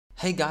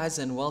Hey guys,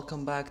 and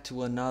welcome back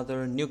to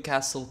another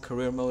Newcastle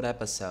Career Mode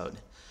episode.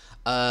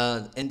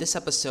 In this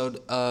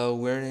episode,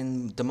 we're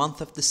in the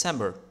month of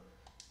December,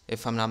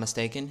 if I'm not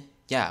mistaken.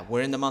 Yeah,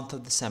 we're in the month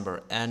of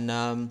December,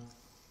 and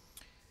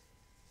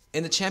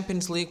in the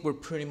Champions League, we're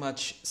pretty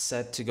much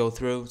set to go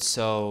through.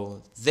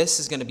 So this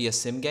is gonna be a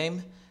sim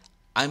game.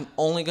 I'm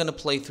only gonna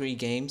play 3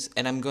 games,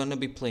 and I'm gonna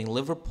be playing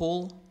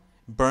Liverpool,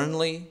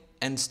 Burnley,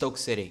 and Stoke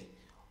City.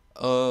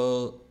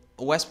 Uh,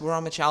 West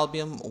Bromwich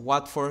Albion,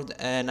 Watford,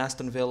 and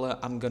Aston Villa.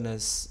 I'm gonna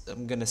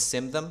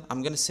sim them.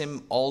 I'm gonna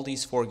sim all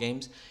these 4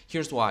 games.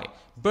 Here's why: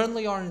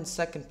 Burnley are in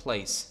second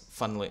place.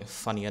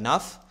 Funny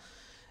enough,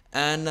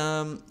 and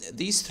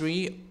these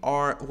 3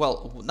 are,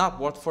 well, not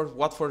Watford.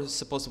 Watford is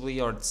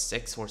supposedly are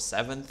 6th or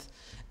 7th,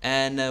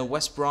 and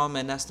West Brom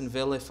and Aston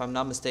Villa, if I'm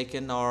not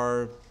mistaken,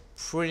 are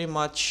pretty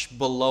much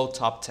below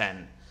top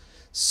 10.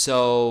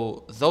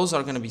 So those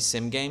are gonna be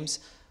sim games.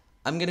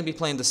 I'm gonna be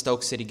playing the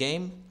Stoke City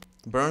game.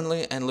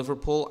 Burnley and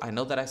Liverpool. I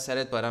know that I said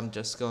it, but I'm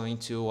just going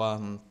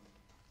to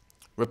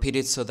repeat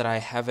it so that I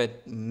have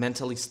it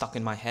mentally stuck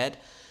in my head.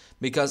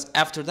 Because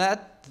after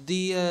that,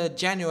 the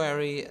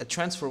January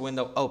transfer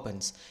window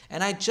opens,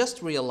 and I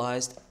just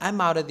realized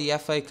I'm out of the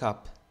FA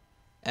Cup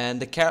and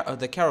the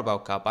Carabao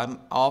Cup.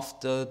 I'm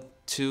off the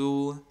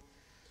 2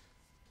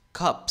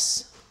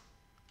 cups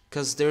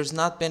because there's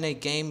not been a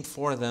game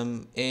for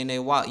them in a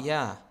while.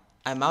 Yeah,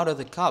 I'm out of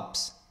the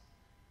cups.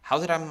 How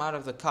did I'm out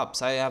of the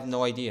cups? I have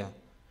no idea.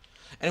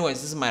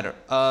 Anyways, doesn't matter.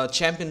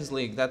 Champions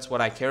League, that's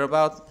what I care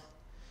about.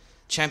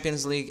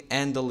 Champions League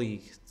and the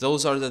league.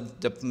 Those are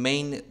the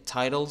main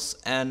titles.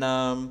 And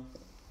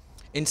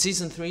in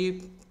Season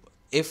 3,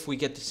 if we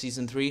get to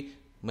Season 3,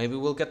 maybe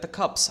we'll get the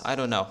cups. I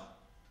don't know.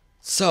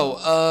 So,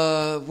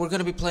 we're going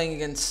to be playing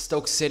against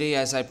Stoke City,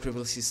 as I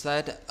previously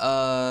said.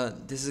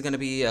 This is going to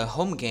be a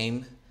home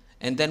game.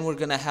 And then we're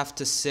going to have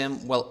to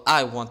sim, well,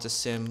 I want to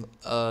sim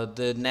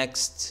the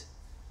next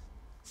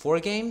 4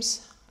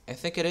 games. I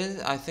think it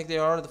is. I think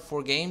there are the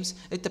 4 games.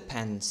 It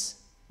depends.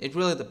 It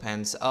really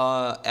depends.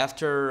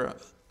 After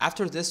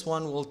this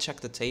one, we'll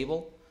check the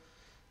table,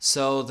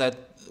 so that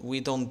we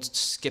don't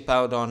skip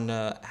out on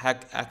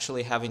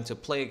actually having to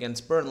play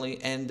against Burnley,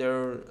 and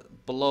they're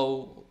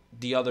below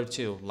the other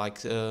 2,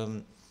 like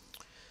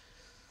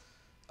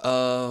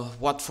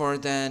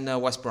Watford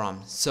and West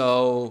Brom.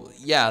 So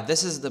yeah,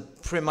 this is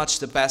pretty much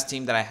the best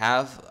team that I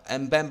have.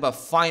 And Mbemba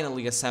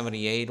finally a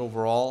 78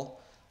 overall.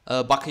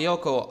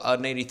 Bakayoko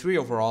an 83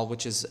 overall,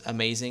 which is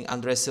amazing.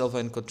 Andre Silva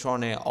and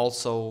Cotrone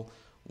also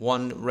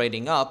 1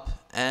 rating up.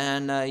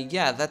 And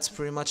yeah, that's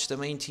pretty much the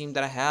main team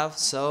that I have.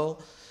 So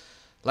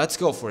let's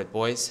go for it,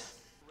 boys.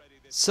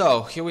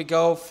 So here we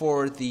go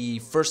for the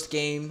first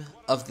game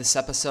of this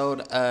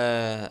episode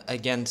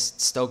against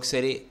Stoke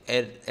City.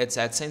 It's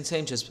at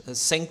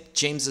St.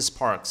 James's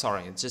Park.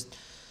 Sorry, it's just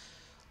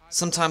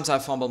sometimes I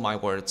fumble my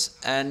words.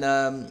 And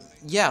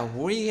yeah,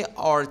 we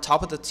are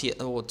top of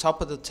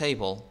the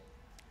table.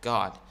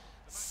 God,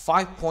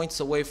 5 points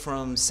away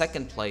from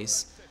second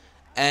place,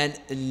 and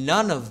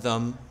none of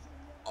them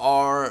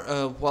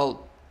are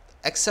well,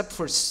 except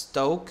for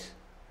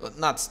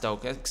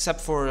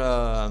except for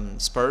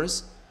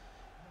Spurs.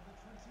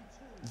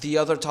 The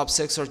other top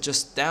 6 are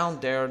just down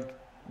there,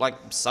 like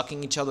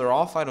sucking each other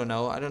off. I don't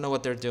know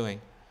what they're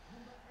doing.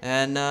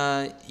 And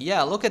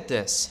yeah, look at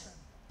this.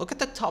 Look at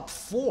the top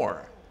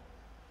 4: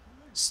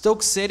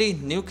 Stoke City,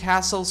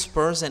 Newcastle,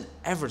 Spurs, and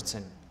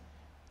Everton.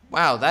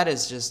 Wow, that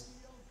is just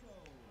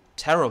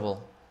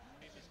terrible.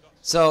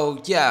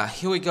 So yeah,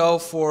 here we go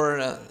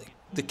for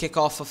the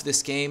kickoff of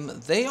this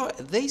game.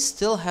 They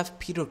still have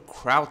Peter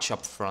Crouch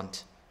up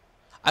front.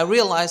 I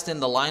realized in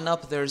the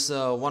lineup there's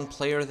 1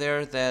 player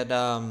there that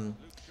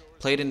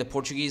played in the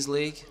Portuguese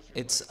league.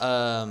 It's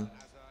Alex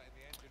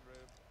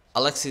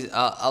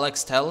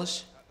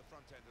Telles,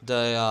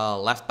 the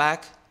left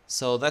back.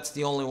 So that's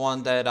the only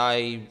one that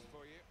I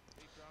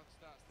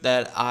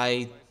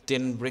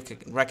didn't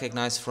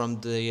recognize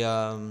from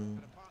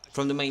the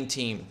main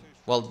team.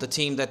 Well, the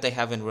team that they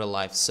have in real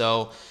life.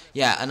 So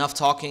yeah, enough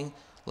talking.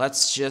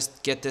 Let's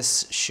just get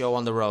this show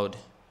on the road.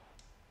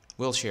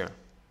 Wilshere,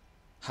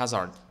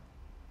 Hazard,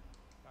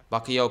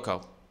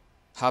 Bakayoko,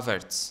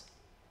 Havertz,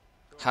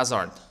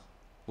 Hazard,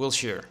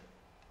 Wilshere,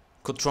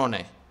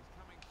 Cotrone,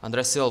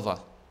 Andre Silva,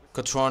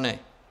 Cotrone,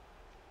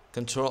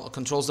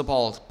 controls the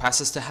ball,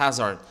 passes to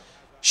Hazard,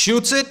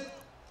 shoots it.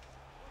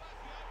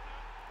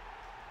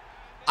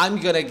 I'm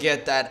gonna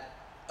get that.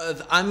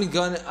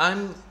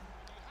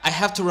 I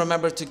have to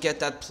remember to get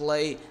that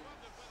play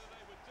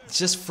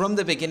just from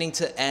the beginning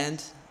to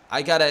end.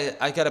 I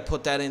gotta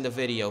put that in the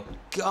video.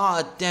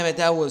 God damn it,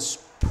 that was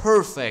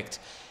perfect.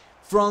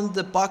 From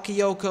the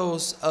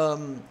Bakayoko's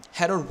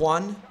header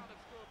 1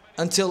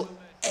 until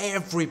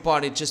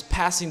everybody just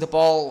passing the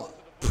ball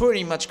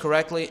pretty much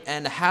correctly.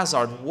 And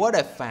Hazard, what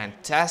a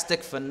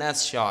fantastic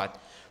finesse shot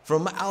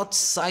from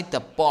outside the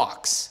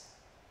box.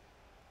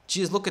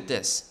 Jeez, look at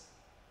this.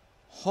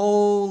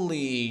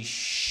 Holy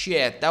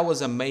shit, that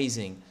was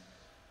amazing.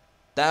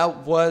 That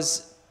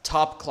was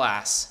top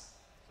class.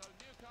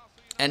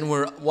 And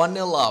we're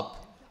 1-0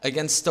 up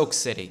against Stoke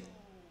City.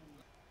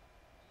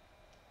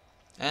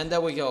 And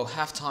there we go,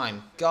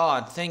 halftime.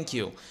 God, thank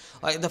you.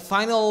 Like the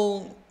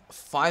final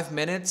 5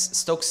 minutes,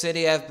 Stoke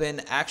City have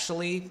been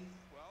actually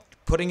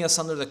putting us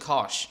under the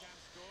cosh.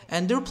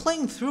 And they're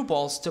playing through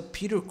balls to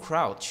Peter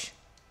Crouch,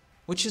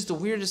 which is the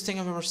weirdest thing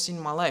I've ever seen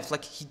in my life.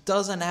 Like, he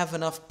doesn't have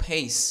enough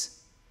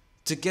pace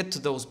to get to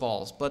those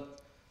balls,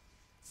 but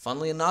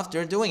funnily enough,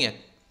 they're doing it.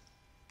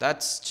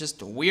 That's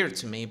just weird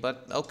to me,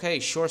 but okay,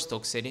 sure,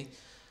 Stoke City.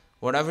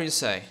 Whatever you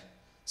say.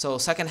 So,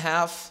 second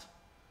half,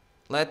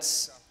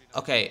 let's...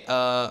 Okay,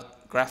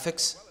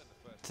 graphics,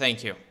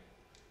 thank you.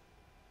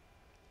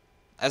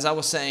 As I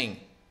was saying,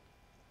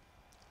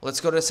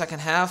 let's go to the second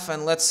half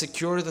and let's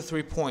secure the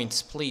 3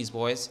 points, please,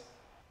 boys.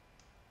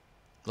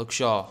 Luke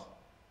Shaw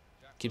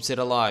keeps it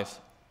alive.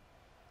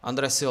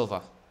 Andre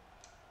Silva.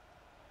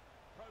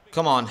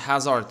 Come on,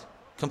 Hazard.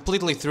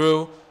 Completely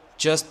through.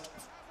 Just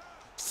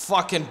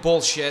fucking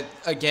bullshit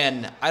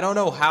again. I don't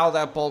know how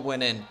that ball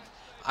went in.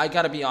 I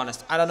gotta be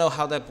honest. I don't know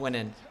how that went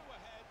in.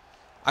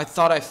 I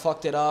thought I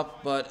fucked it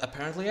up, but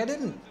apparently I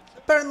didn't.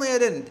 Apparently I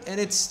didn't. And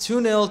it's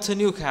 2-0 to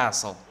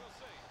Newcastle.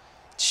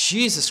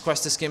 Jesus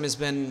Christ, this game has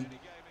been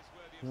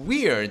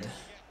weird.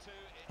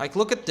 Like,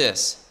 look at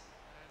this.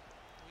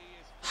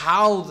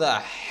 How the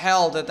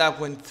hell did that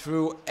went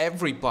through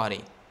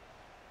everybody?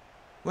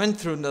 Went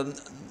through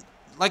the...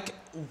 Like,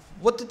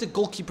 what did the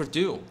goalkeeper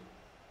do?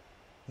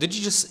 Did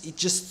he just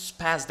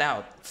spazzed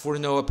out for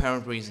no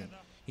apparent reason?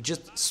 He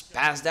just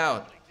spazzed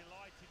out.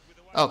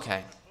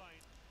 Okay.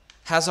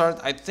 Hazard,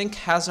 I think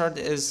Hazard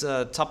is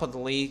top of the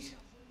league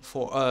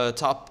for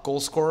top goal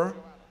scorer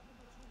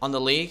on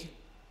the league.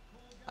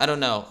 I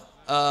don't know.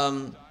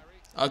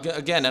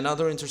 Again,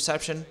 another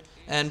interception.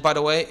 And by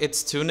the way,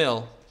 it's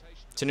 2-0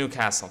 to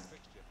Newcastle.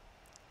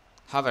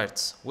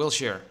 Havertz,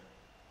 Wilshere,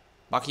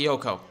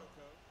 Bakayoko,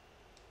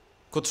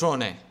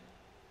 Cutrone.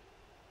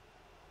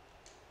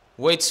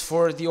 Waits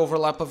for the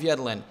overlap of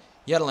Yedlin.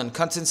 Yedlin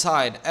cuts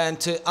inside and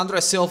to Andre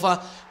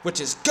Silva, which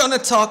is gonna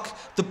tuck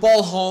the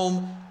ball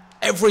home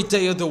every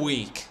day of the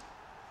week.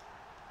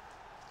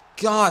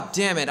 God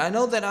damn it! I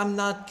know that I'm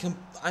not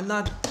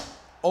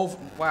over.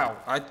 Wow,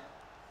 I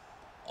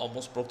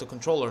almost broke the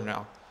controller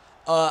now.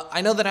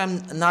 I know that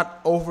I'm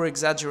not over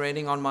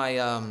exaggerating on my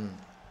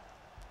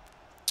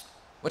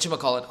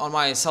whatchamacallit, on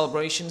my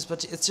celebrations,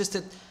 but it's just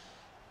that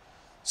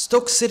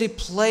Stoke City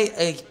play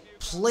a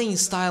playing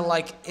style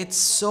like it's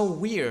so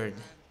weird.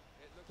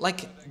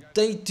 Like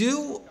they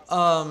do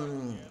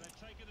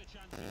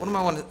what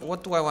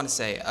do I want to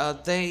say?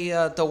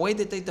 The way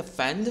that they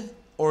defend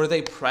or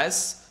they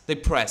press.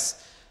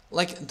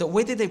 Like the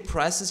way that they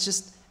press is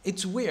just,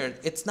 it's weird.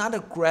 It's not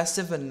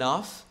aggressive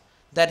enough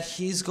that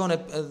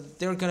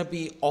they're gonna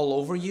be all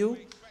over you.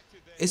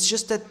 It's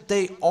just that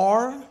they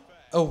are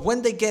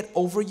when they get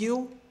over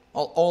you,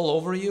 all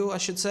over you, I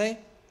should say.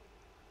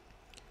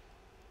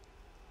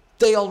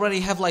 They already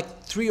have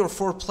like 3 or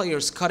 4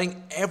 players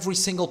cutting every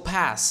single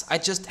pass. I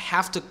just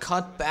have to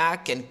cut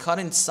back and cut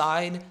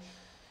inside.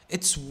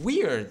 It's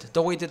weird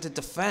the way that they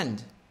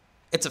defend.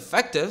 It's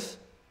effective.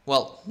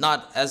 Well,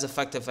 not as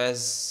effective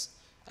as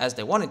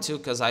they wanted to,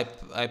 because I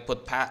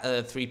put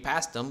 3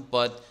 past them.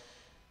 But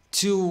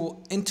to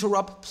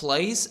interrupt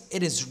plays,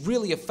 it is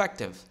really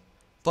effective.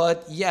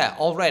 But yeah,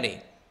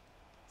 already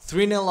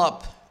 3-0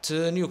 up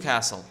to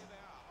Newcastle.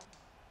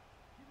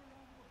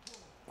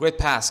 Great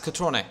pass,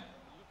 Cutrone.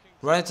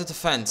 Right into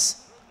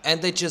defense,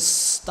 and they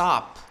just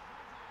stop.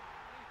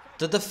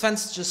 The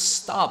defense just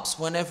stops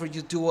whenever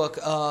you do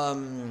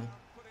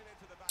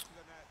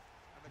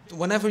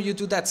whenever you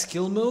do that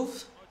skill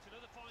move.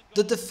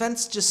 The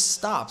defense just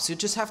stops. You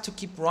just have to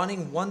keep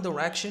running one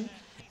direction,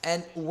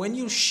 and when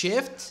you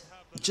shift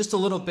just a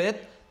little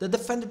bit, the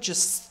defender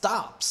just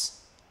stops.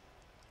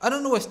 I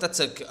don't know if that's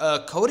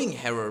a coding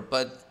error,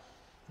 but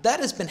that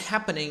has been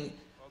happening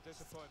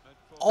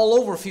all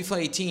over FIFA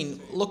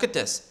 18. Look at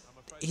this.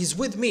 He's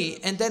with me,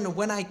 and then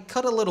when I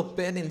cut a little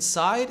bit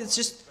inside, it's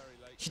just,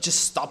 he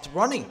just stopped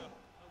running.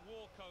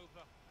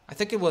 I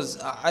think it was,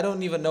 I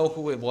don't even know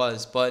who it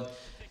was, but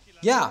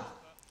yeah,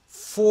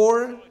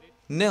 4-0.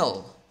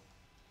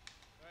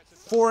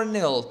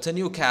 4-0 to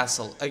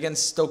Newcastle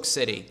against Stoke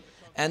City,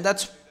 and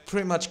that's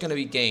pretty much going to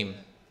be game.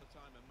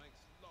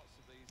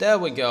 There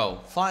we go,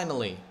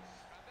 finally,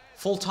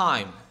 full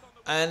time,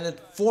 and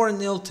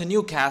 4-0 to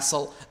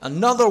Newcastle,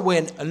 another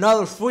win,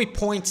 another 3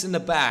 points in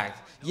the bag.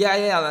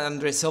 Yeah,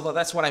 Andre Silva.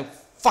 That's what I'm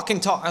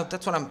fucking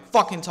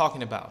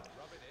talking about.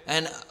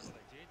 And,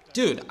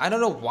 dude, I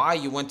don't know why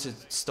you went to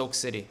Stoke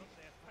City.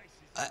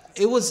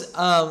 It was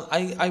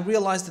I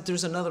realized that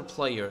there's another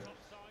player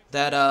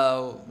that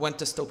went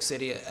to Stoke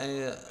City.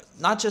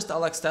 Not just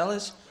Alex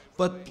Telles,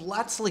 but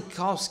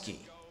Blatczykowski.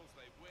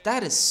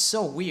 That is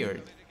so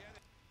weird.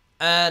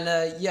 And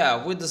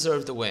yeah, we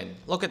deserve the win.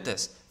 Look at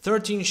this: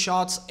 13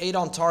 shots, 8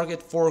 on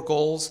target, 4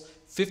 goals.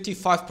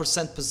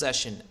 55%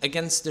 possession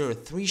against their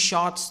 3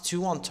 shots,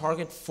 2 on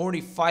target,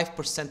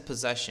 45%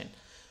 possession.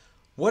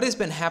 What has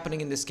been happening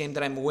in this game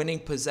that I'm winning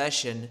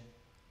possession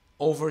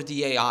over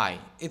the AI?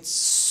 It's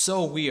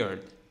so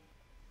weird.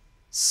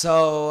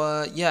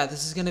 Yeah,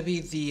 this is gonna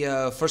be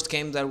the first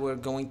game that we're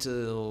going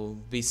to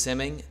be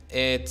simming.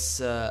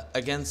 It's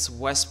against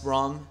West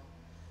Brom,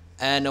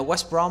 and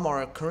West Brom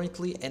are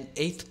currently in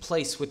 8th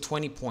place with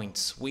 20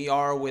 points. We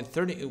are with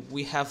 30.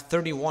 We have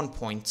 31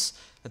 points,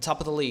 the top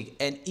of the league.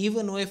 And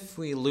even if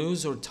we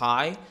lose or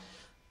tie,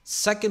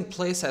 second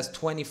place has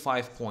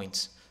 25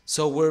 points.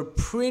 So we're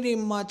pretty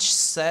much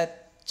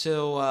set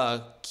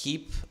to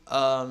keep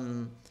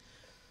top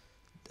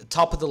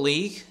of the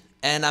league.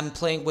 And I'm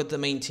playing with the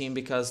main team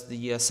because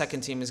the second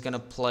team is gonna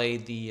play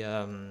the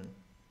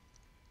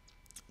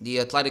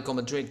Atletico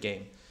Madrid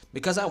game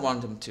because I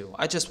want them to.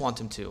 I just want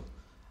them to.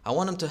 I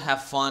want them to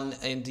have fun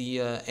in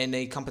the in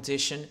a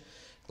competition,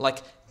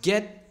 like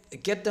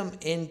get them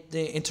in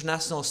the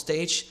international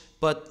stage,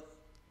 but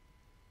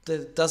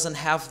that doesn't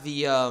have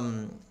the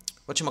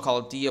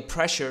the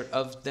pressure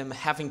of them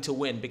having to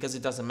win because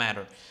it doesn't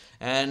matter.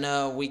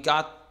 And we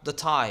got the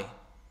tie.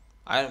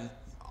 I'm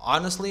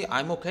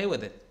okay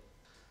with it.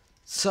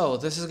 So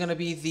this is gonna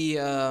be the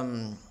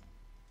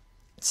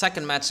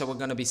second match that we're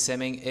gonna be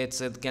simming. It's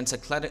against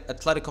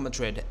Atletico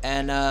Madrid,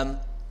 and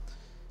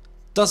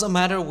doesn't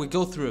matter. We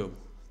go through,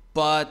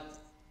 but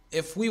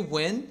if we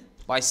win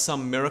by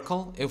some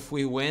miracle,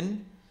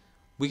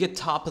 we get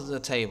top of the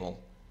table.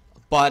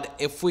 But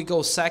if we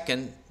go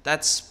second,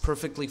 that's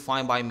perfectly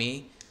fine by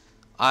me.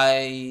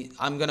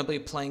 I'm gonna be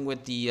playing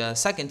with the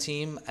second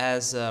team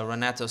as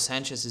Renato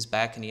Sanchez is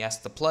back and he has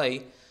to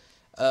play.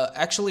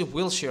 Actually,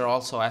 Wilshere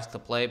also asked to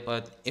play,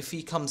 but if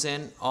he comes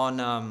in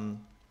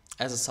on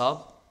as a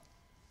sub,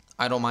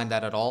 I don't mind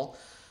that at all.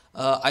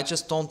 I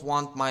just don't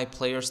want my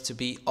players to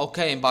be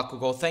okay.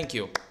 Mbakugo, thank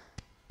you.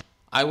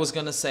 I was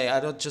gonna say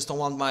just don't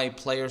want my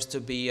players to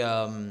be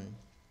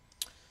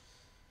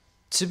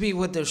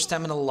with their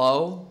stamina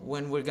low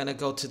when we're gonna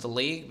go to the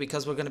league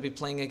because we're gonna be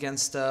playing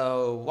against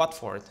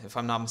Watford, if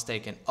I'm not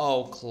mistaken.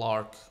 Oh,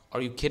 Clark,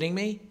 are you kidding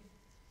me?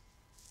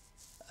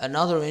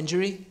 Another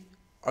injury?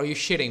 Are you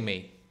shitting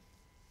me?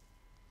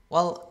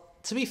 Well,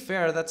 to be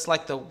fair, that's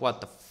like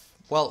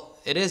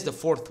it is the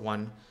fourth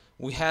one.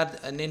 We had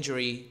an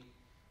injury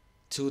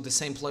to the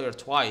same player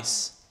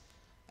twice,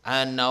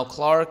 and now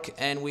Clark,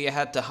 and we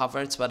had the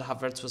Havertz, but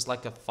Havertz was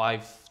like a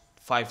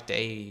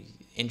five-day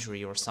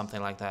injury or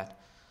something like that.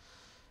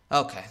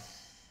 Okay,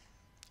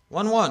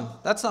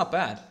 1-1. That's not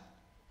bad.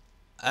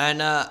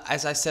 And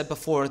as I said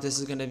before, this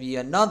is going to be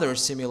another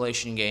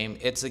simulation game.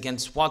 It's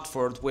against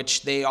Watford,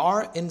 which they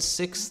are in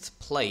 6th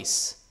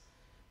place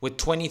with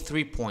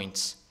 23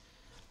 points.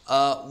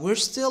 We're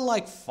still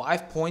like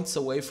 5 points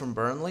away from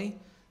Burnley,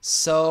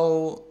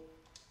 so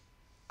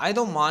I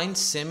don't mind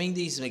simming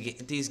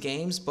these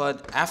games.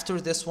 But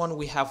after this one,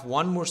 we have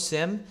one more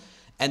sim,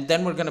 and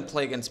then we're going to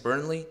play against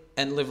Burnley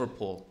and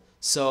Liverpool.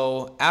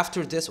 So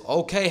after this,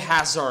 okay,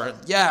 Hazard,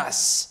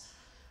 yes!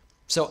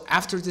 So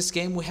after this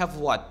game, we have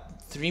what?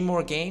 3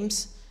 more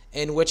games,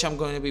 in which I'm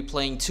going to be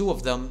playing 2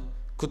 of them.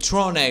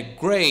 Cutrone,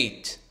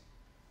 great.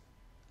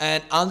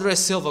 And Andres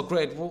Silva,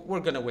 great.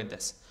 We're going to win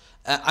this.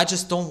 I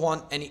just don't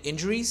want any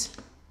injuries.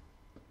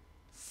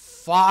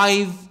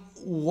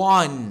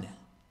 5-1.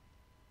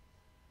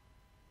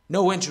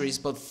 No injuries,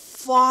 but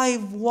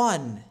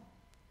 5-1.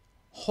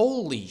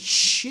 Holy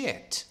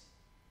shit.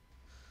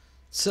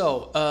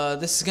 So,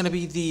 this is going to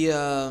be the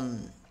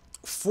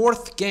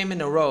 4th game in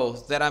a row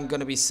that I'm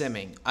gonna be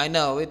simming. I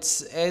know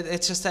it's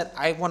just that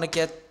I want to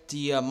get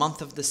the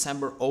month of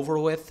December over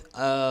with.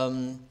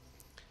 Cause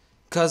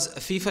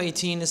FIFA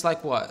 18 is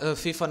like what?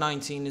 FIFA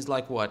 19 is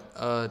like what?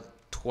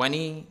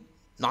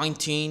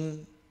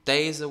 19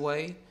 days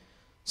away.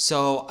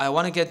 So I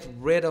want to get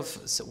rid of.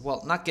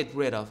 Well, not get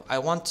rid of. I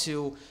want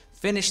to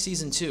finish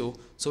season 2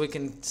 so we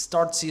can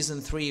start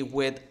season 3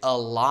 with a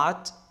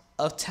lot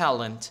of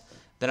talent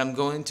that I'm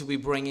going to be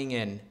bringing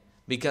in.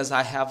 Because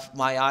I have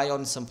my eye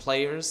on some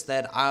players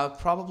that I'll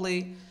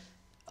probably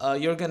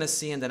you're going to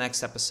see in the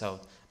next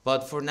episode.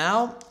 But for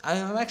now,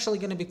 I'm actually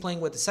going to be playing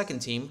with the second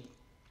team.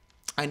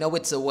 I know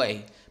it's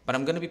away, but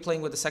I'm going to be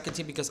playing with the second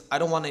team because I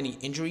don't want any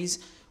injuries.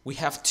 We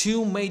have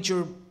 2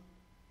 major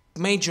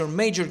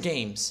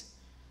games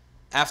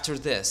after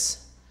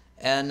this.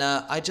 And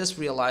I just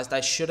realized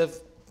I should have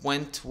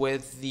went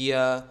with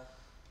the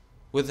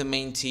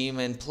main team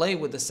and play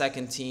with the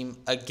second team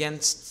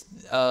against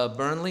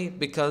Burnley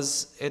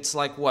because it's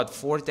like what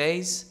 4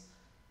 days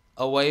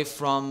away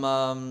from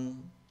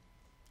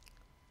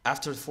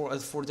after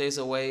 4 days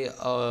away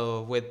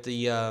with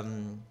the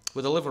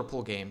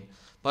Liverpool game.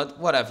 But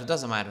whatever, it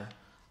doesn't matter.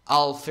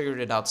 I'll figure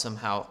it out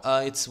somehow.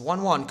 It's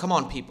 1-1. Come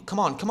on, people. Come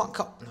on.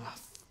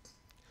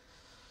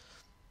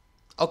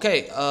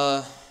 Okay.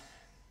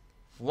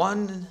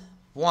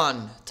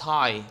 1-1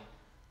 tie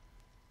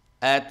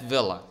at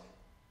Villa.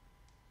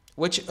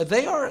 Which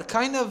they are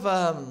kind of,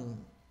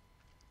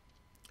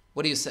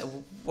 what do you say?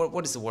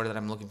 What is the word that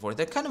I'm looking for?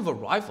 They're kind of a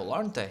rival,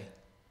 aren't they?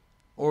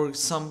 Or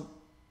some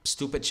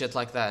stupid shit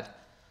like that.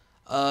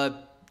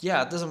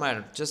 Yeah, it doesn't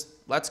matter. Just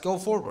let's go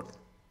forward.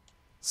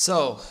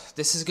 So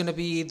this is gonna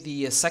be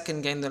the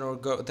second game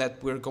that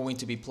we're going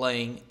to be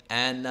playing,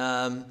 and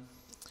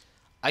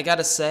I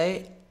gotta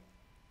say,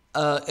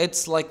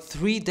 It's like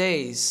 3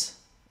 days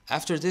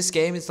after this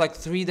game. It's like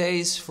 3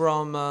 days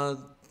from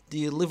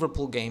the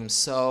Liverpool game.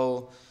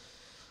 So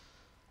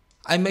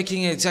I'm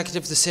making an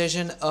executive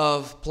decision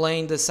of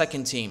playing the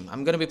second team.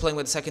 I'm gonna be playing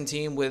with the second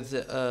team with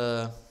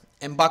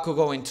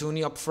Mbakugo and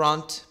Tuni up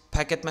front.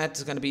 Paquetmet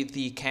is gonna be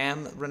the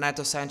cam.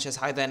 Renato Sanchez,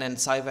 Hayden, and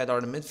Saivet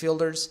are the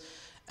midfielders,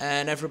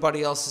 and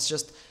everybody else is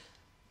just.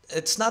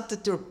 It's not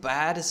that they're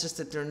bad. It's just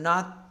that they're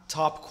not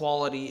top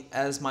quality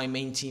as my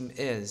main team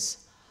is.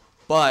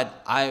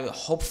 But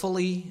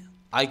hopefully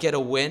I get a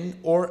win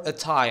or a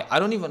tie. I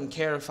don't even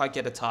care if I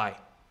get a tie.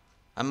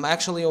 I'm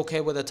actually okay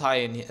with a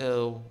tie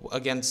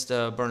against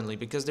Burnley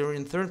because they're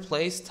in third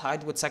place,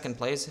 tied with second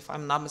place, if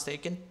I'm not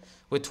mistaken,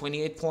 with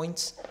 28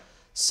 points.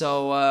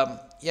 So,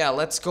 yeah,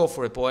 let's go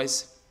for it,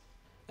 boys.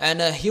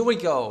 And here we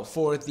go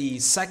for the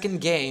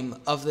second game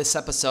of this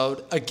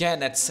episode,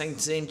 again at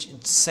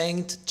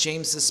St.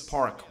 James's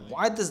Park.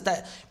 Why is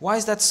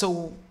that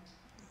so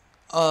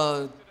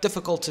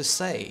difficult to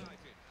say?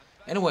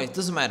 Anyway, it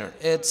doesn't matter.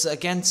 It's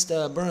against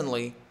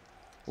Burnley,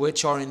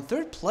 which are in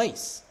third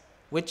place,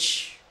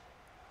 which...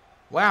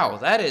 Wow,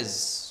 that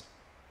is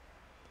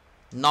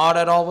not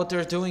at all what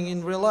they're doing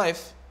in real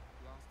life.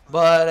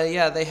 But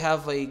yeah, they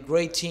have a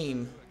great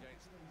team.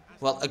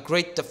 Well, a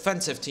great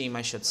defensive team,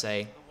 I should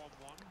say.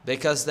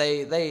 Because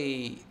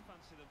they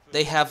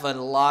have a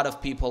lot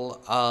of people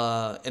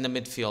in the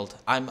midfield.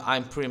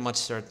 I'm pretty much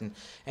certain.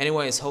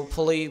 Anyways,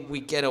 hopefully we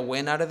get a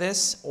win out of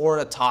this or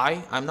a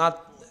tie. I'm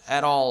not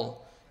at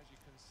all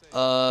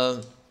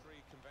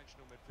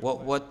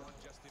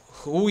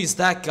who is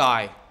that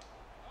guy?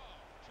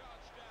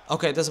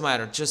 Okay, it doesn't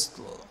matter.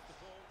 Just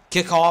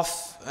kick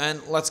off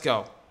and let's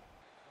go.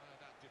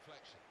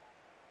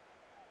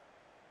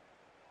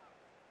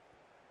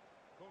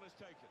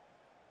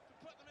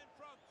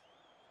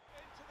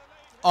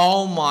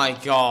 Oh my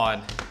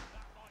god.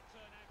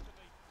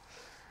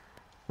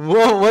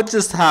 Whoa, what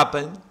just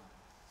happened?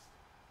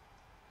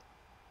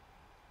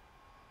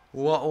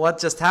 What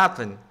just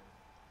happened?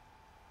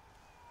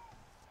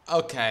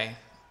 Okay.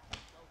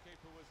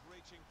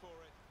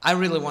 I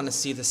really want to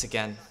see this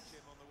again.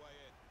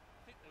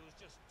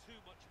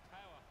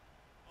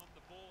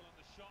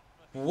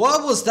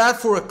 What was that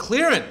for a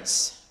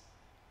clearance?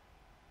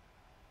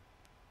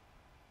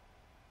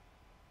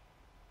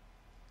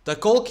 The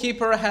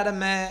goalkeeper had a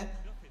meh,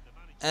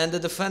 and the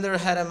defender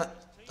had a meh.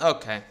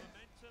 Okay.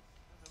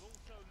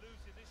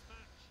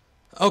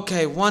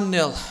 Okay,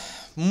 1-0.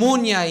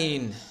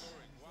 Munyain.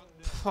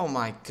 Oh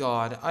my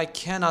god, I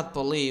cannot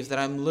believe that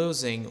I'm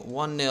losing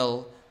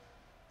 1-0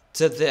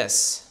 to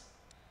this.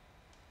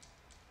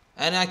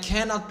 And I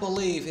cannot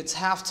believe it's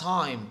half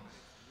time.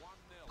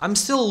 I'm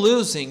still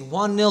losing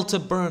 1-0 to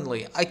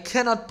Burnley. I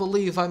cannot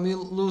believe I'm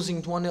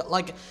losing 1-0.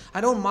 Like,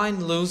 I don't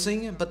mind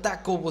losing, but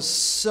that goal was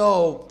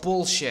so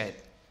bullshit.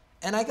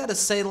 And I gotta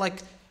say,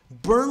 like,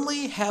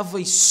 Burnley have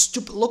a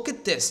stupid... Look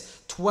at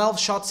this. 12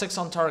 shots, 6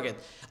 on target.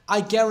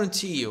 I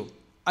guarantee you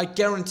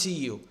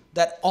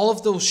that all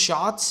of those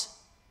shots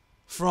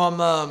from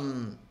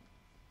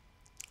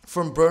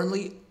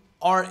Burnley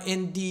are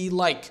in the,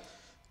 like,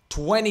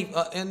 20...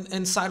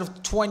 inside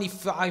of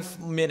 25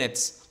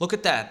 minutes. Look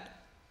at that.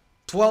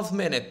 12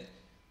 minute,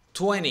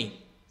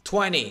 20,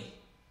 20,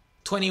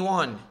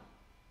 21,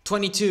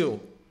 22,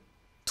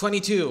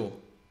 22,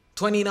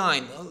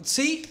 29.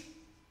 See?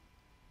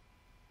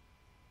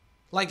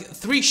 Like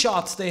 3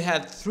 shots they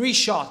had. 3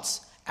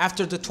 shots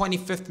after the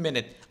 25th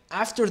minute.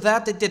 After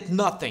that they did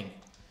nothing.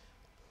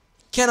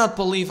 Cannot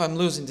believe I'm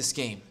losing this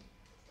game.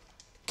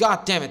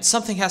 God damn it.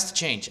 Something has to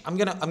change. I'm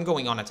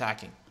going on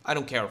attacking. I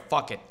don't care.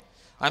 Fuck it.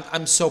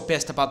 I'm so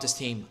pissed about this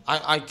team.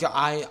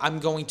 I'm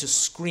going to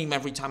scream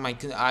every time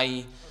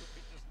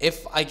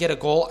if I get a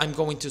goal, I'm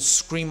going to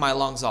scream my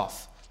lungs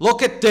off.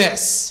 Look at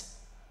this.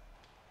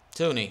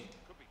 Tuni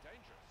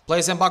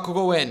plays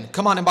Mbakugo in.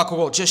 Come on,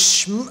 Mbakugo.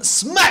 Just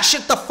smash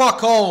it the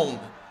fuck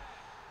home.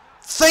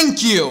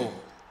 Thank you.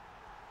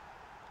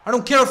 I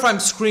don't care if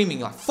I'm screaming.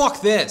 Like, fuck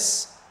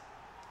this.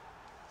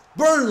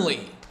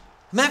 Burnley.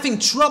 I'm having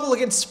trouble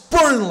against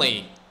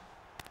Burnley.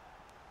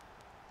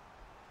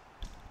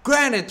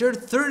 Granted, they're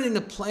third in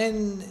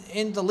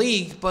the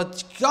league,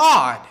 but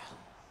God,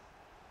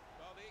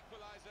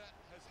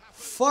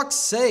 fuck's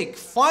sake!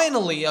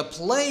 Finally, a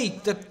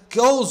play that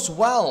goes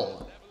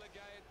well.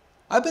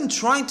 I've been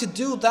trying to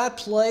do that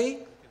play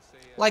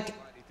like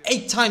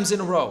 8 times in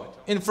a row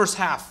in the first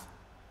half.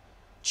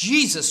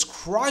 Jesus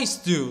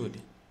Christ, dude!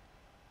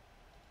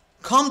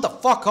 Come the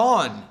fuck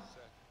on!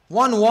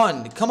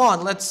 1-1. Come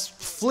on, let's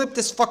flip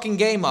this fucking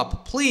game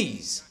up,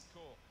 please.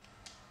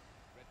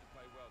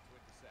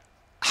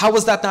 How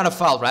was that not a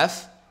foul,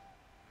 ref?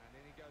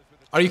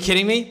 Are you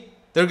kidding me?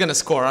 They're gonna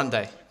score, aren't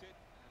they?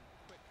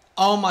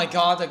 Oh my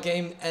god, the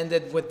game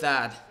ended with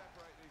that.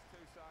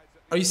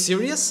 Are you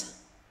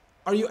serious?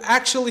 Are you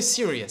actually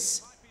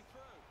serious?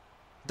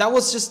 That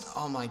was just...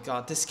 Oh my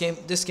god, this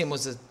game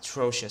was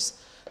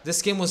atrocious.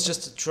 This game was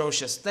just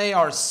atrocious. They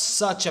are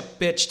such a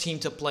bitch team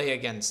to play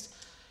against.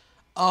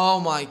 Oh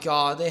my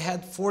god, they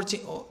had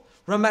 14... Oh,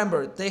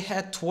 remember, they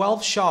had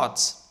 12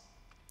 shots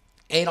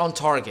 8 on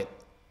target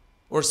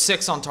or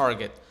 6 on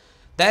target.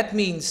 That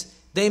means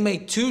they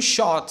made 2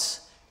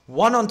 shots,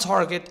 1 on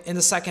target in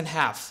the second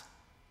half.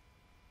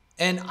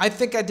 And I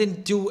think I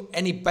didn't do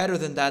any better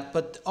than that,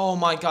 but oh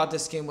my god,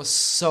 this game was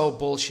so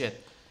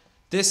bullshit.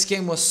 This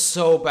game was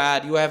so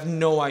bad, you have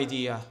no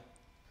idea.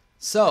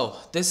 So,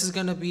 this is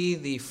gonna be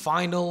the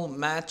final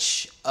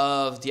match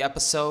of the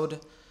episode.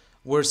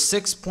 We're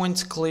 6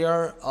 points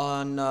clear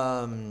on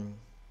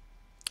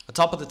the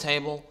top of the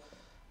table.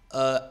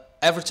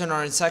 Everton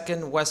are in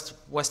second,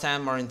 West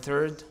Ham are in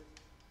third.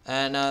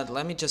 And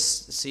let me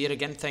just see it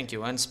again, thank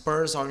you. And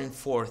Spurs are in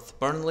fourth.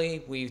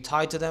 Burnley, we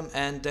tied to them,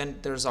 and then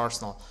there's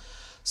Arsenal.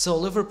 So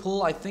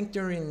Liverpool, I think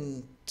they're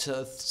in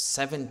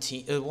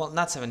 17, well,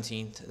 not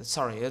 17,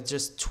 sorry, it's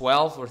just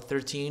 12 or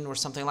 13 or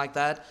something like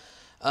that.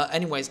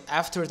 Anyways,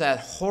 after that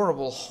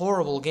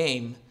horrible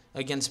game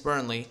against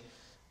Burnley,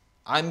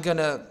 I'm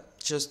gonna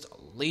just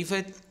leave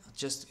it,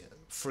 just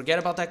forget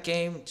about that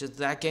game, just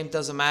that game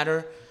doesn't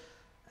matter.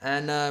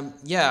 And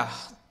yeah,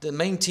 the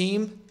main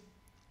team,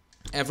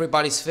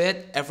 everybody's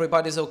fit,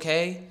 everybody's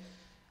okay,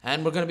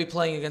 and we're gonna be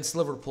playing against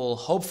Liverpool.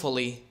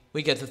 Hopefully,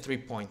 we get the 3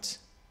 points.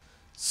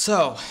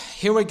 So,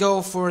 here we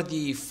go for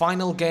the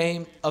final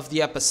game of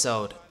the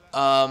episode.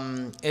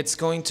 It's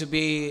going to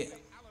be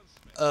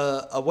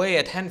away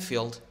at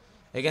Anfield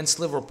against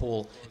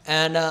Liverpool.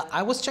 And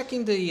I was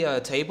checking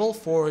the table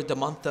for the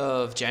month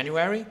of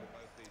January,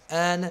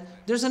 and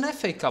there's an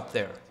FA Cup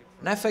there,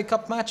 an FA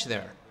Cup match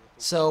there.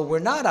 So we're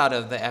not out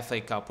of the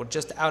FA Cup, we're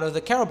just out of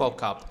the Carabao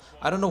Cup.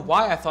 I don't know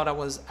why I thought I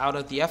was out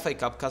of the FA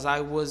Cup, because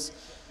I was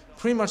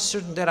pretty much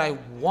certain that I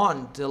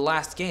won the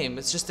last game.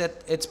 It's just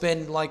that it's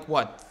been like,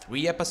 what,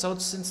 3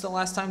 episodes since the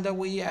last time that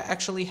we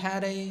actually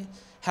had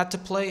to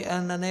play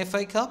in an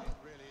FA Cup?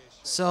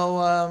 So,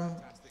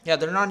 yeah,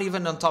 they're not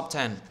even on top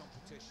 10.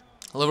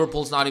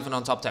 Liverpool's not even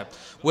on top 10.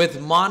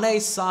 With Mane,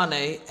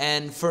 Sané,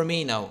 and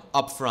Firmino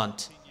up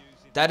front.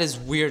 That is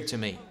weird to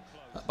me.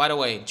 By the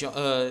way,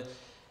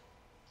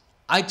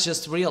 I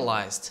just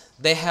realized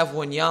they have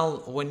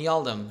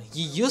Wijnaldum.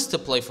 He used to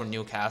play for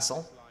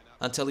Newcastle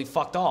until he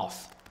fucked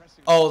off.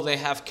 Oh, they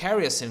have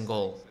Karius in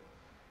goal.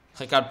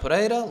 Ricardo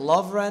Pereira,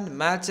 Lovren,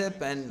 Matip,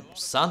 and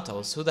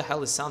Santos. Who the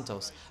hell is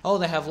Santos? Oh,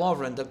 they have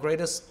Lovren, the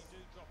greatest.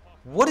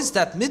 What is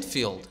that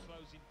midfield?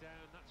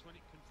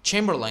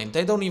 Chamberlain.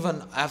 They don't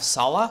even have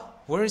Salah.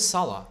 Where is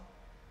Salah?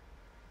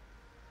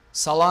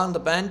 Salah on the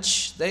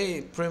bench.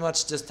 They pretty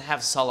much just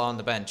have Salah on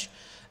the bench.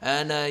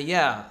 And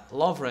yeah,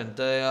 Lovren,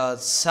 the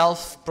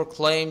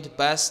self-proclaimed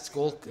best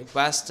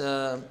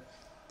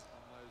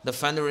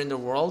defender in the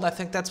world. I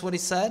think that's what he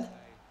said,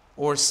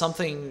 or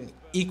something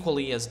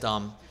equally as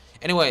dumb.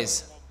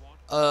 Anyways,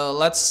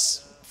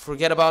 let's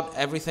forget about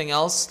everything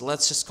else.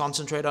 Let's just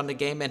concentrate on the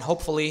game, and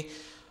hopefully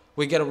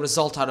we get a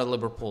result out of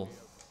Liverpool.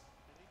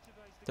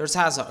 There's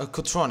Hazard,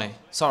 Cutrone,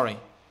 sorry.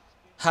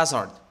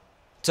 Hazard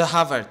to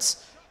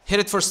Havertz. Hit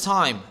it first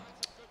time.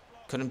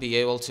 Couldn't be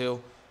able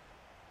to.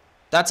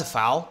 That's a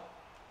foul.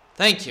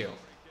 Thank you.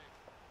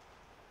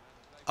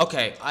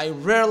 Okay, I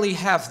rarely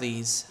have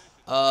these.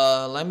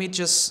 Let me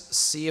just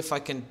see if I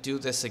can do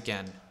this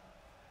again.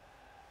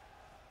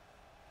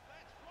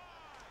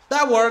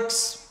 That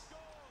works.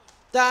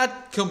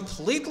 That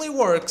completely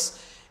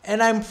works.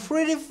 And I'm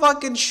pretty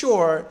fucking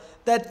sure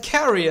that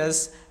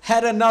Karius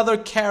had another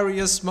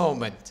Karius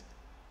moment.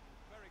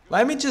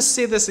 Let me just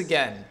see this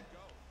again.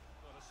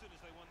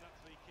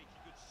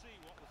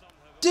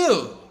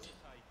 Dude.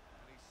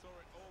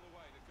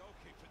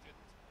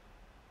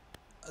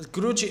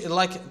 Gruji,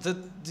 like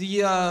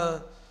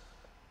the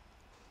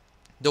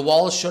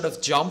wall should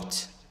have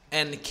jumped,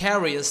 and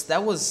Karius,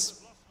 that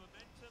was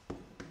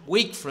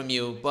weak from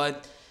you,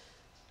 but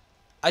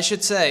I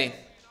should say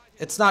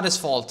it's not his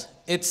fault.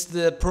 It's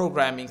the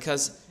programming,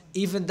 because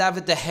even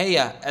David De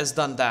Gea has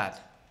done that.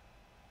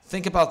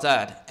 Think about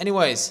that.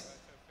 Anyways,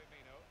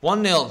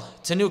 1-0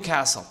 to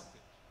Newcastle.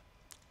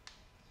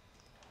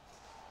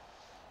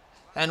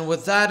 And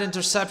with that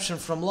interception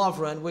from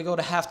Lovren, we go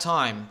to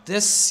halftime.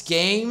 This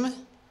game,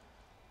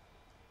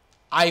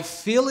 I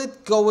feel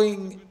it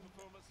going.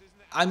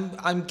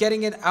 I'm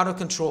getting it out of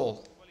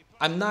control.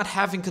 I'm not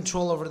having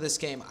control over this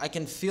game. I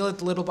can feel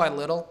it little by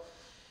little.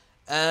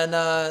 And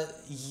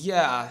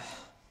yeah,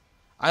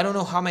 I don't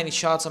know how many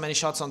shots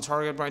on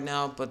target right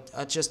now, but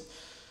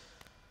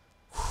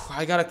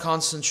I gotta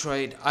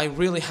concentrate. I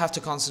really have to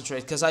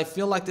concentrate, because I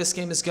feel like this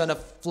game is gonna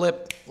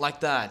flip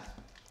like that.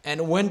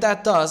 And when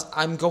that does,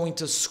 I'm going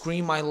to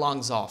scream my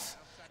lungs off.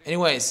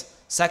 Anyways,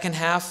 second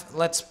half,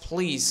 let's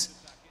please,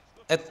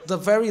 at the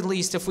very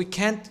least, if we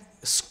can't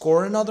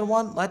score another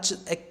one, let's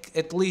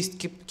at least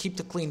keep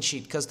the clean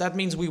sheet, because that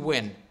means we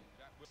win.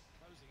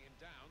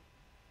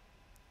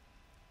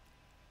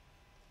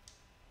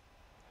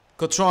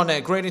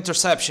 Cotrone, great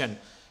interception.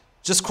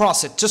 Just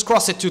cross it,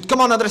 dude.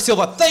 Come on, Andre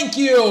Silva. Thank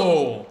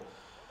you!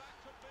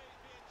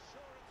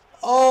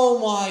 Oh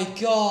my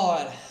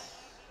god.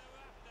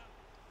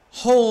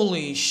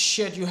 Holy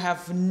shit, you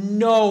have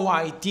no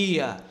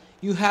idea.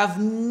 You have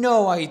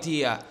no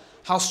idea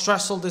how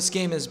stressful this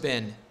game has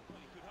been.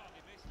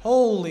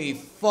 Holy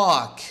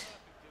fuck.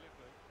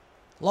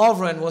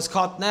 Lovren was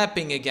caught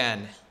napping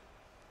again.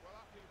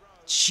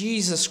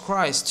 Jesus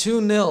Christ,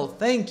 2-0.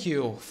 Thank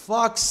you.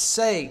 Fuck's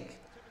sake.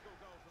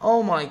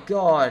 Oh my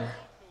god.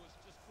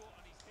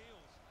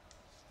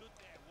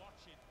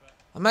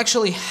 I'm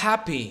actually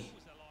happy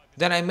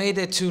that I made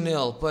it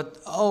 2-0, but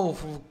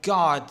oh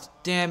god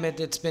damn it,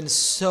 it's been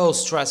so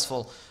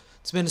stressful.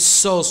 It's been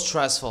so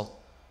stressful.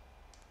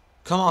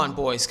 Come on,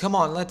 boys. Come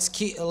on. Let's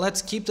keep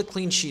the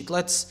clean sheet.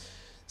 Let's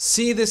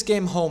see this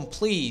game home,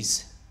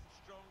 please.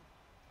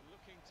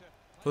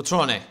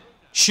 Cutrone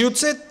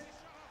shoots it.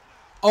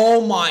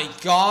 Oh my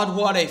god,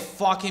 what a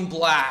fucking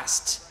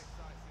blast.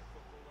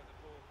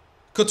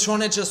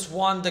 Cutrone just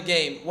won the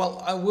game.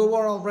 Well, we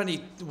were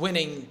already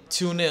winning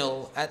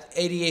 2-0 at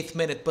 88th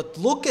minute, but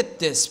look at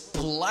this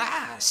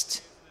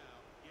blast.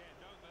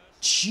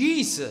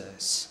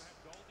 Jesus.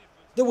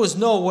 There was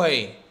no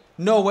way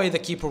the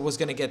keeper was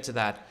going to get to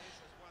that.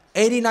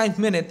 89th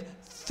minute,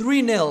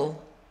 3-0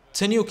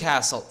 to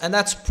Newcastle, and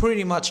that's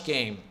pretty much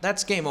game.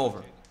 That's game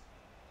over.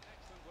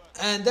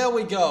 And there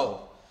we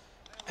go.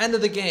 End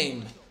of the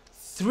game.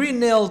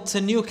 3-0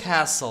 to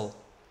Newcastle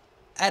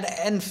at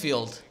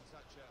Anfield.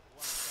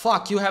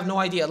 Fuck, you have no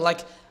idea.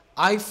 Like,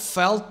 I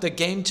felt the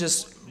game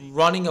just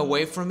running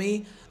away from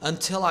me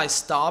until I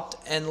stopped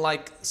and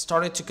like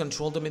started to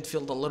control the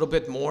midfield a little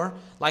bit more,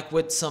 like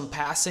with some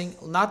passing,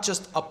 not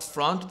just up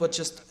front, but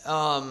just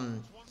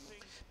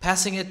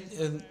passing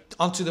it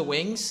onto the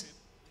wings.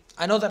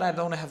 I know that I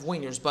don't have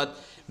wingers, but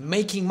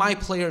making my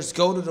players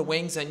go to the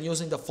wings and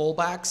using the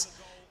fullbacks.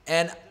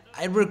 And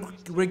I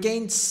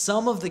regained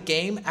some of the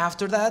game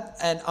after that,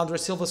 and Andre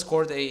Silva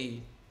scored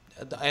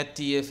at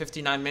the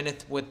 59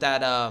 minute with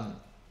that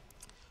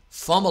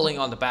fumbling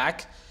on the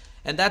back.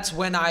 And that's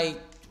when I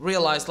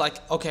realized, like,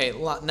 okay,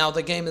 now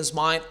the game is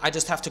mine. I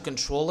just have to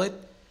control it.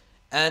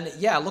 And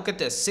yeah, look at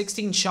this.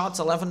 16 shots,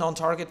 11 on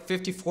target,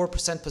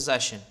 54%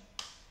 possession.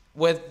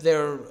 With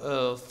their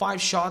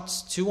 5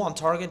 shots, 2 on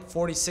target,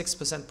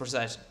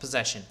 46%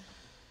 possession.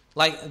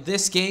 Like,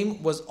 this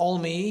game was all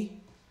me.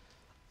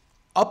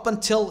 Up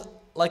until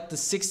like the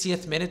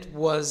 60th minute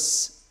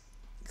was,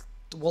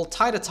 well,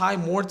 tie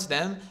more to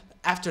them.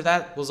 After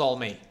that was all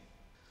me.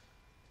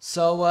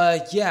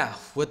 So yeah,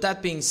 with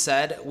that being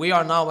said, we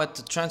are now at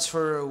the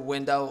transfer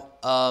window.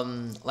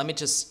 Let me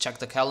just check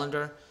the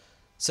calendar.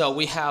 So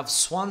we have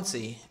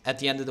Swansea at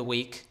the end of the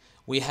week.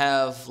 We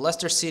have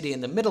Leicester City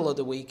in the middle of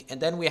the week. And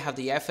then we have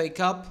the FA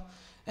Cup.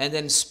 And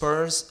then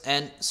Spurs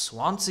and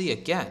Swansea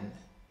again.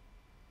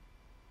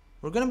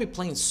 We're going to be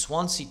playing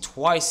Swansea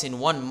twice in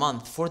 1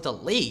 month for the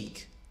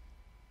league.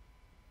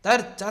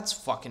 That's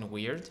fucking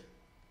weird.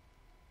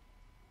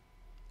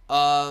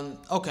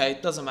 Okay,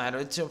 doesn't matter.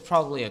 It's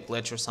probably a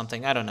glitch or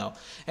something. I don't know.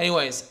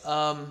 Anyways,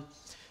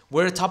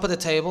 we're at top of the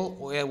table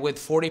with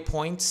 40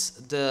 points.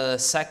 The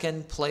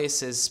second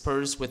place is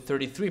Spurs with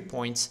 33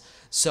 points.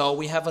 So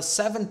we have a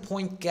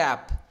 7-point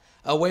gap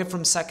away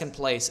from second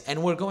place.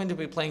 And we're going to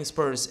be playing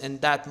Spurs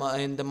in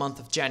the month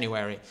of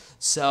January.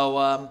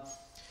 So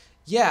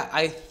yeah,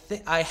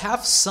 I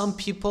have some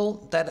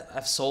people that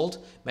I've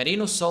sold.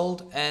 Merino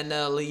sold and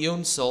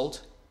Lejeune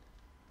sold.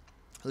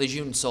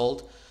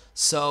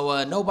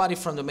 So nobody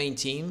from the main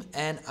team.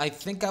 And I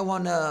think I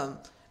want to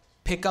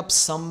pick up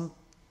some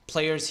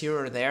players here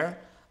or there.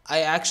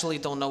 I actually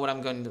don't know what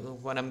I'm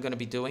going to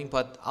be doing,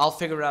 but I'll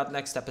figure it out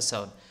next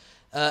episode.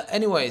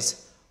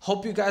 Anyways,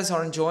 hope you guys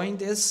are enjoying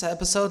this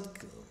episode.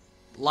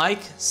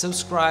 Like,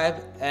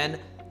 subscribe, and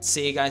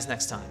see you guys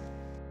next time.